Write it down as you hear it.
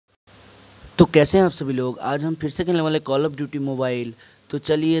तो कैसे हैं आप सभी लोग। आज हम फिर से खेलने वाले कॉल ऑफ ड्यूटी मोबाइल। तो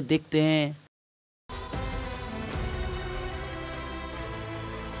चलिए देखते हैं।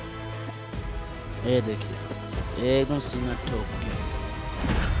 ये देखिए एकदम सीना ठोक के।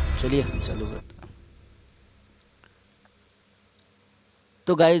 चलिए चालू करते हैं।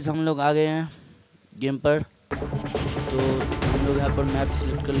 तो गाइज हम लोग आ गए हैं गेम पर। तो हम लोग यहाँ पर मैप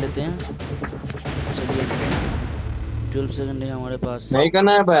सिलेक्ट कर लेते हैं। चलिए 12 सेकंड है हमारे पास। नहीं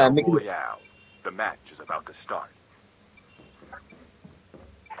करना है भाई। The match is about to start.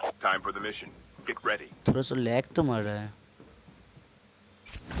 Time for the mission. Get ready. थोड़ा सा लैग तो मार रहा है।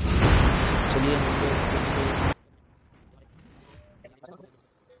 चलिए हम लोग फिर से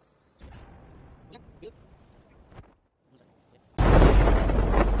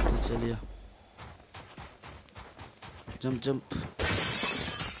चलिए जंप जंप।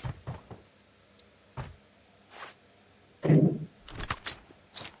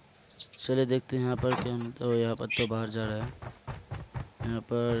 चलिए देखते हैं यहाँ पर क्या मिलता है। यहाँ पर तो बाहर जा रहा है। यहाँ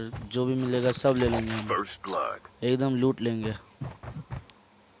पर जो भी मिलेगा सब ले लेंगे हम। एकदम लूट लेंगे।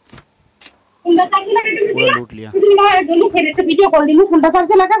 पूरा लूट लिया। बाहर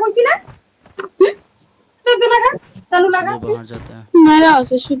जाता है।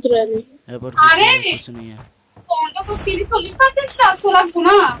 यहाँ पर कुछ नहीं है।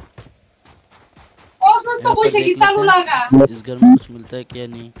 इस घर में कुछ मिलता है क्या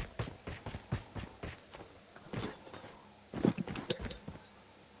नहीं।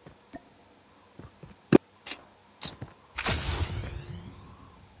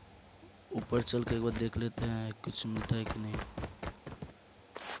 ऊपर चल के एक बार देख लेते हैं कुछ मिलता है कि नहीं।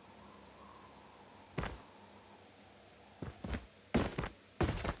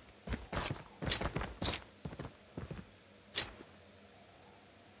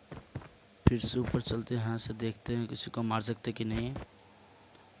 फिर से ऊपर चलते हैं। यहाँ से देखते हैं किसी को मार सकते कि नहीं।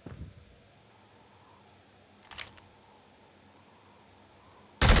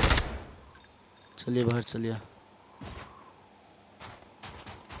 चलिए बाहर चलिए।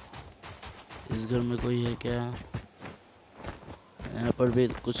 इस घर में कोई है क्या। यहाँ पर भी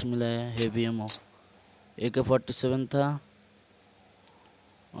कुछ मिला है। हेवी एमो AK-47 था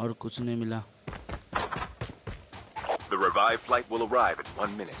और कुछ नहीं मिला। The revived flight will arrive in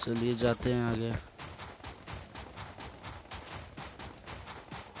 1 minute. चलिए जाते हैं आगे।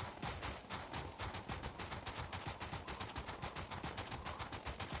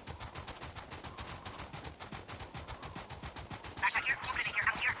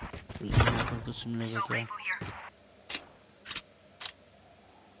 यहाँ पर कुछ मिलेगा क्या।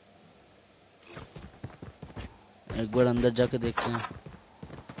 एक बार अंदर जाके देखते हैं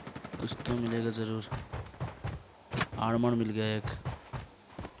कुछ तो मिलेगा जरूर। आर्मर मिल गया एक।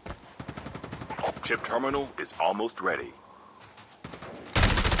 Chip terminal is almost ready.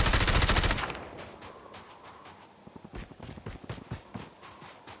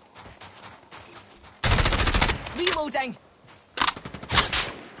 Reloading.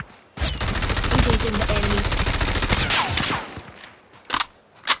 Engaging the enemies.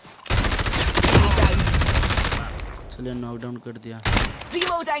 चलिए नॉकडाउन कर दिया।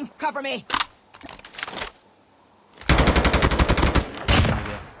 Reloading. Cover me.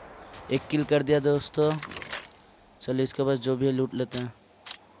 एक किल कर दिया दोस्तों। चलिए इसके पास जो भी है लूट लेते हैं।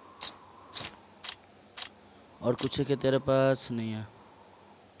 और कुछ है कि तेरे पास नहीं है।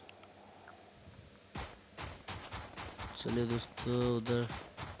 चलिए दोस्तों उधर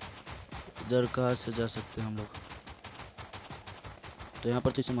कहाँ से जा सकते हैं हम लोग। तो यहाँ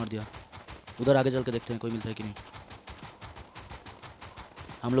पर तो इसे मार दिया। उधर आगे चल के देखते हैं कोई मिलता है कि नहीं।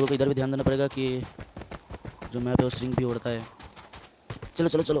 हम लोगों को इधर भी ध्यान देना पड़ेगा कि जो मैप है वो स्ट्रिंग भी उड़ता है। चलो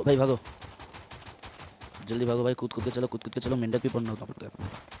चलो चलो भाई भागो। जल्दी भागो भाई। कूद के चलो। मेंढक भी पढ़ना होता पड़ता है।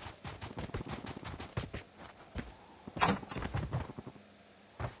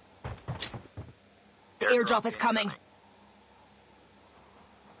 The airdrop is coming.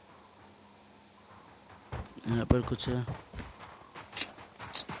 यहाँ पर कुछ है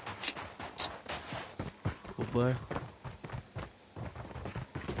ऊपर।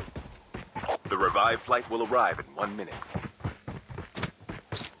 The revived flight will arrive in 1 minute.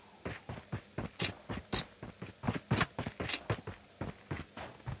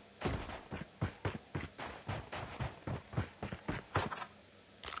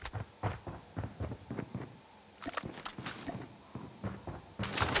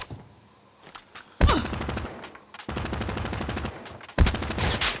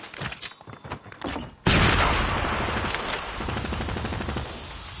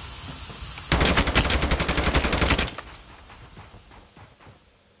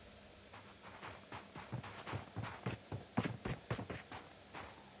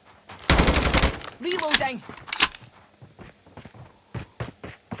 Reloading.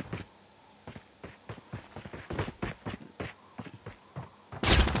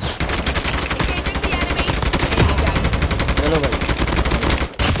 Engaging the enemy. Enemy down. चलो भाई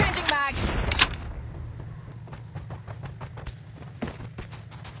Changing mag.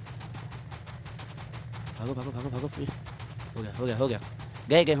 भागो भागो भागो भागो फ्री हो गया हो गया हो गया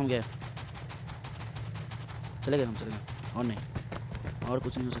गए गए हम गए चले गए हम चले गए और नहीं और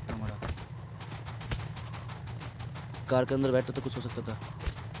कुछ नहीं हो सकता हमारा कार के अंदर बैठता तो कुछ हो सकता था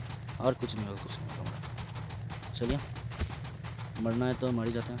और कुछ नहीं होगा कुछ नहीं होगा हमारा चलिए मरना है तो मर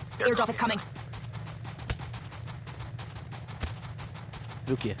ही जाते हैं Airdrop is coming.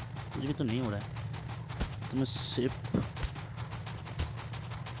 रुकिए कुछ भी तो नहीं हो रहा है तो मैं सिर्फ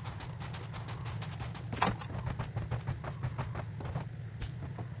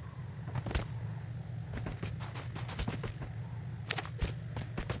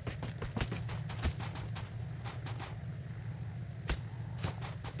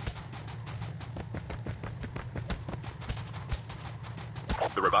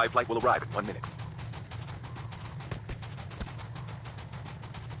The revived flight will arrive in 1 minute.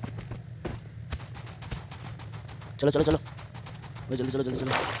 चलो चलो चलो भाई जल्दी चलो जल्दी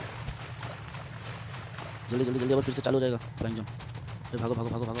चलो जल्दी जल्दी जल्दी अब फिर से चालू हो जाएगा फ्लाइंग जंप भागो भागो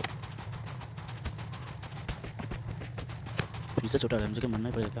भागो भागो फिर से छोटा है मुझे क्या मरना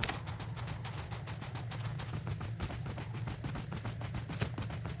ही पड़ेगा क्या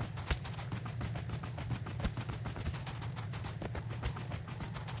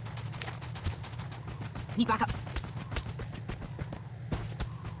Need backup.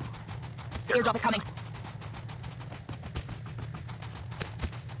 The airdrop is coming.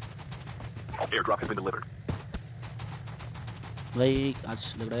 Airdrop has been delivered. भाई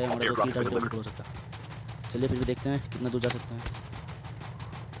आज लग रहा है हमारा तो 3-4 किलोमीटर हो सकता है चलिए फिर भी देखते हैं कितना दूर जा सकते हैं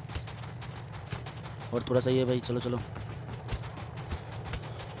और थोड़ा सा ही है भाई चलो चलो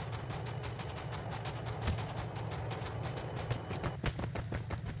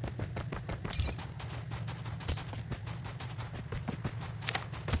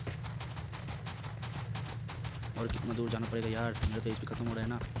और कितना दूर जाना पड़ेगा यार मेरा तो एचपी खत्म हो रहा है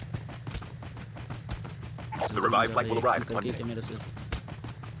ना The revived flight will arrive in 1 करके minute. क्या मेरे से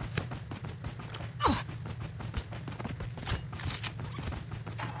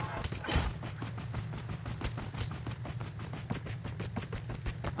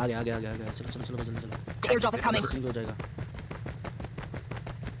आगे आगे आगे आगे चलो चलो चलो जल्दी चलो The airdrop is coming. Processing हो जाएगा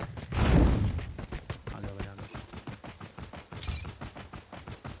आगे भाई आगे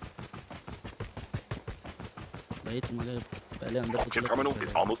भाई तुम आगे पहले अंदर तो Chip चलो terminal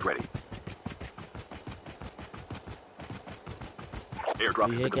is almost ready. Airdrop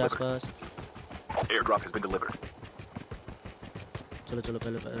has ये है been के delivered. आसपास Airdrop has been delivered. चलो चलो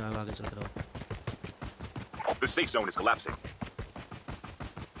पहले आगे चलते रहो The safe zone is collapsing.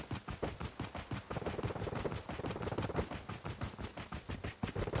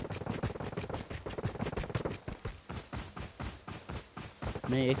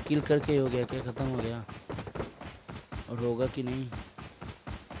 मैं एक किल करके हो गया क्या खत्म हो गया और होगा कि नहीं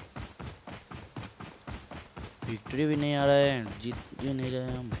विक्ट्री भी नहीं आ रहा है जीत भी नहीं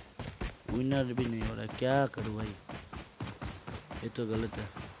रहे हम विनर भी नहीं हो रहा है क्या करूं भाई ये तो गलत है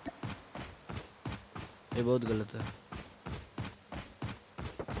ये बहुत गलत है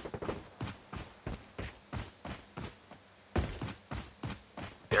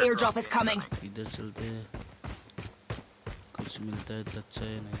The airdrop is coming. इधर चलते हैं कुछ मिलता है तो अच्छा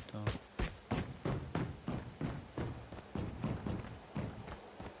है नहीं तो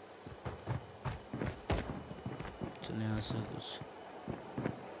चले यहाँ से कुछ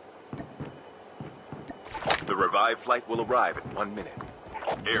The revived flight will arrive in 1 minute.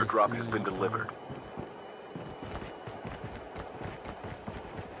 Airdrop has been delivered.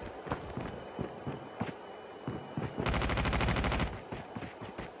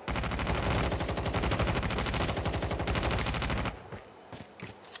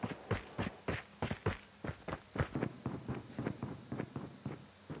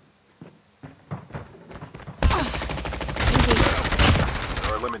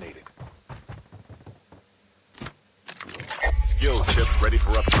 Are eliminated. Skill chip ready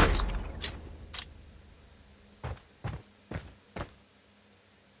for upgrade.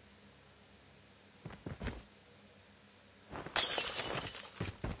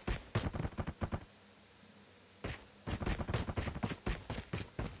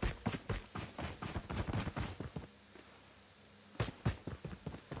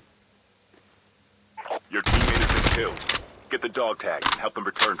 Your teammate has been killed. Get the dog tag and help them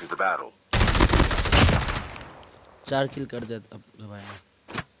return to the battle. 4 किल कर दे अब भाई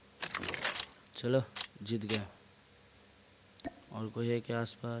चलो जीत गए। और कोई है क्या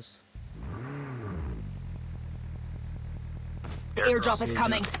आसपास? The airdrop is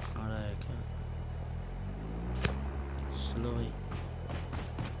coming. आ रहा है क्या? चलो भाई।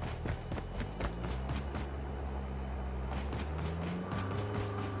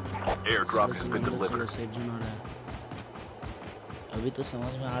 Airdrop has been चलो delivered. सेफ जोन आ रहा है। अभी तो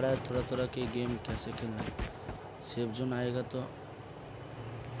समझ में आ रहा है थोड़ा थोड़ा कि गेम कैसे खेलना है। सेफ जोन आएगा तो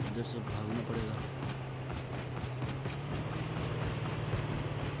इधर से भागना पड़ेगा।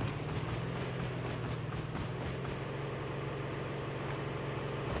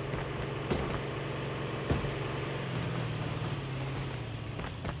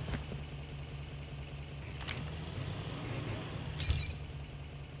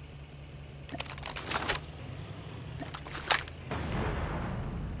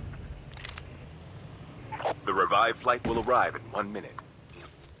 The revived flight will arrive in 1 minute.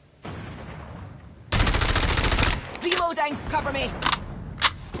 Reloading. Cover me.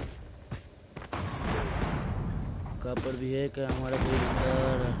 कहाँ पर भी है क्या हमारा कोई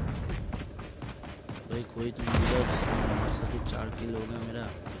बंदर? भाई कोई तो मिल जाए जिसने मार सके। 4 किल हो गया मेरा।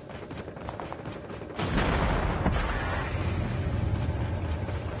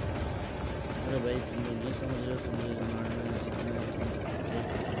 अरे भाई तुम लोग ये समझ रहे हो कि मुझे मारना है जितना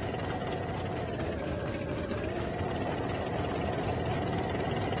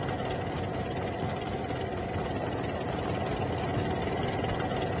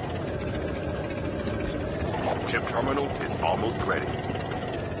Chip terminal is almost ready.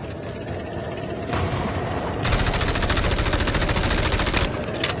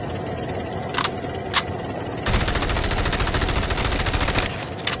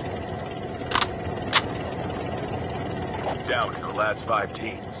 Down to the last 5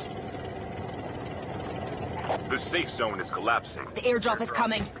 teams. The safe zone is collapsing. The airdrop is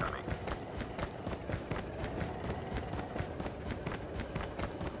coming.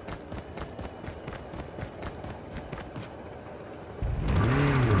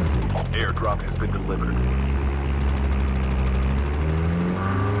 Airdrop has been delivered.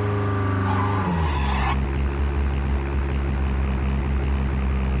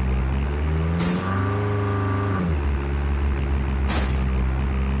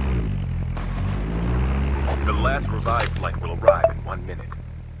 The last revived flight will arrive in 1 minute.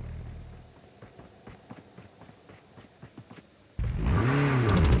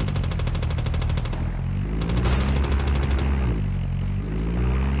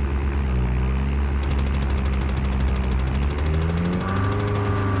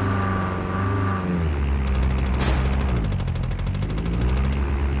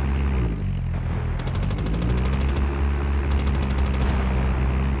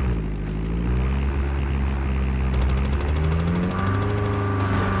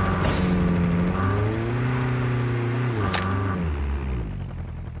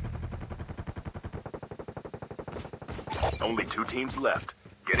 Only 2 teams left.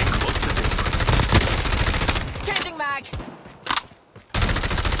 Getting close to victory. Changing mag.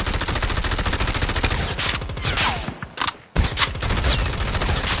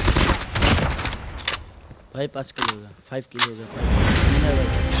 भाई 5 किल हो गया। 5 किल हो गया। 5 भाई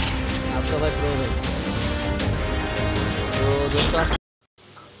आपका भाई pro भाई। तो दोस्तों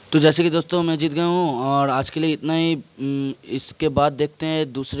तो जैसे कि दोस्तों मैं जीत गया हूँ और आज के लिए इतना ही। इसके बाद देखते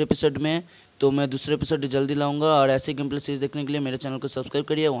हैं दूसरे एपिसोड में। तो मैं दूसरे एपिसोड जल्दी लाऊंगा और ऐसे गेम प्ले सीरीज देखने के लिए मेरे चैनल को सब्सक्राइब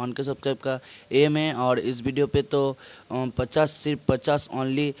करिए। 1 के सब्सक्राइब का एम है और इस वीडियो पे तो 50 सिर्फ 50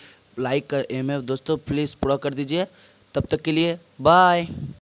 ओनली लाइक का एम है दोस्तों। प्लीज़ पूरा कर दीजिए। तब तक के लिए बाय।